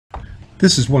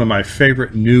This is one of my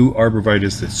favorite new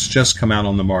arborvitaes that's just come out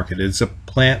on the market. It's a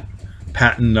plant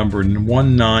patent number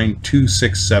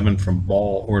 19267 from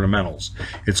Ball Ornamentals.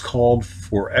 It's called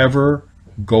Forever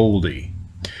Goldy,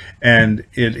 and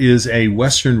it is a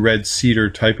western red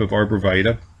cedar type of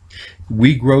arborvitae.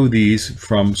 We grow these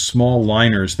from small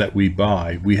liners that we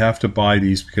buy. We have to buy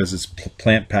these because it's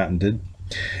plant patented,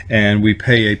 and we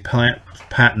pay a plant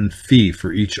patent fee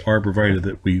for each arborvitae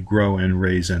that we grow and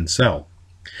raise and sell.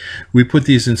 We put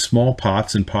these in small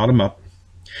pots and pot them up,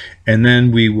 and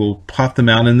then we will pot them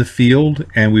out in the field,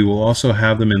 and we will also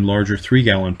have them in larger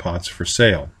 3-gallon pots for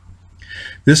sale.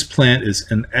 This plant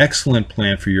is an excellent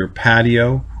plant for your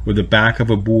patio or the back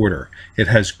of a border. It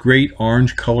has great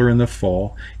orange color in the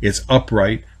fall. It's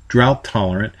upright, drought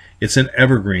tolerant. It's an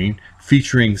evergreen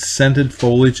featuring scented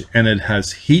foliage, and it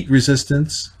has heat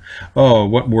resistance. Oh,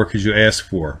 what more could you ask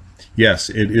for? Yes,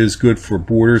 it is good for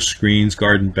borders, screens,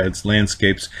 garden beds,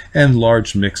 landscapes, and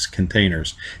large mixed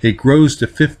containers. It grows to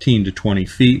 15 to 20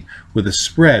 feet with a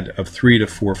spread of 3 to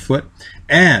 4 foot,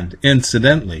 and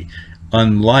incidentally,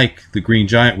 unlike the green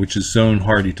giant, which is zone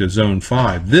hardy to zone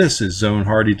 5, this is zone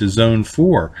hardy to zone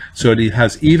 4, so it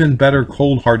has even better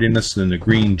cold hardiness than the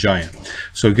green giant.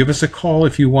 So give us a call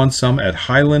if you want some at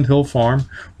Highland Hill Farm.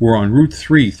 We're on Route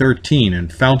 313 in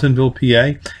Fountainville,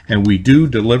 PA, and we do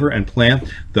deliver and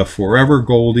plant the Forever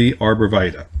Goldy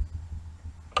Arborvitae.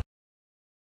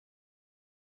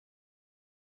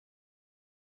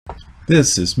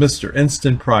 This is Mr.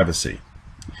 Instant Privacy.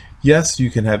 Yes, you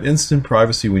can have instant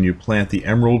privacy when you plant the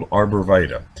Emerald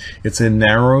Arborvitae. It's a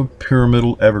narrow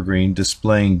pyramidal evergreen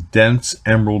displaying dense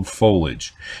emerald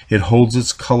foliage. It holds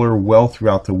its color well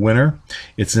throughout the winter.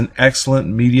 It's an excellent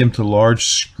medium to large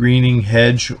screening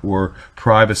hedge or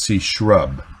privacy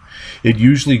shrub. It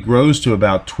usually grows to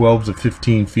about 12 to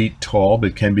 15 feet tall,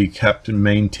 but can be kept and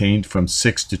maintained from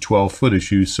 6 to 12 foot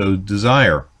as you so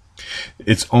desire.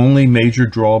 Its only major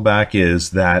drawback is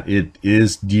that it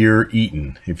is deer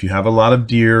eaten. If you have a lot of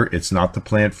deer, it's not the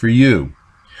plant for you.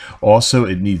 Also,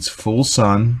 it needs full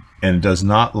sun and does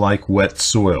not like wet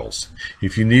soils.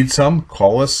 If you need some,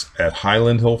 call us at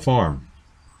Highland Hill Farm.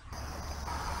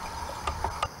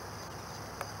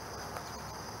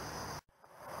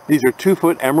 These are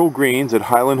 2-foot emerald greens at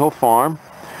Highland Hill Farm.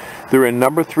 They're in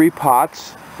number 3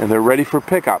 pots, and they're ready for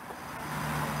pickup.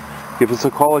 Give us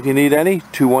a call if you need any,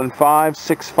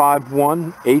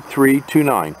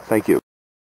 215-651-8329. Thank you.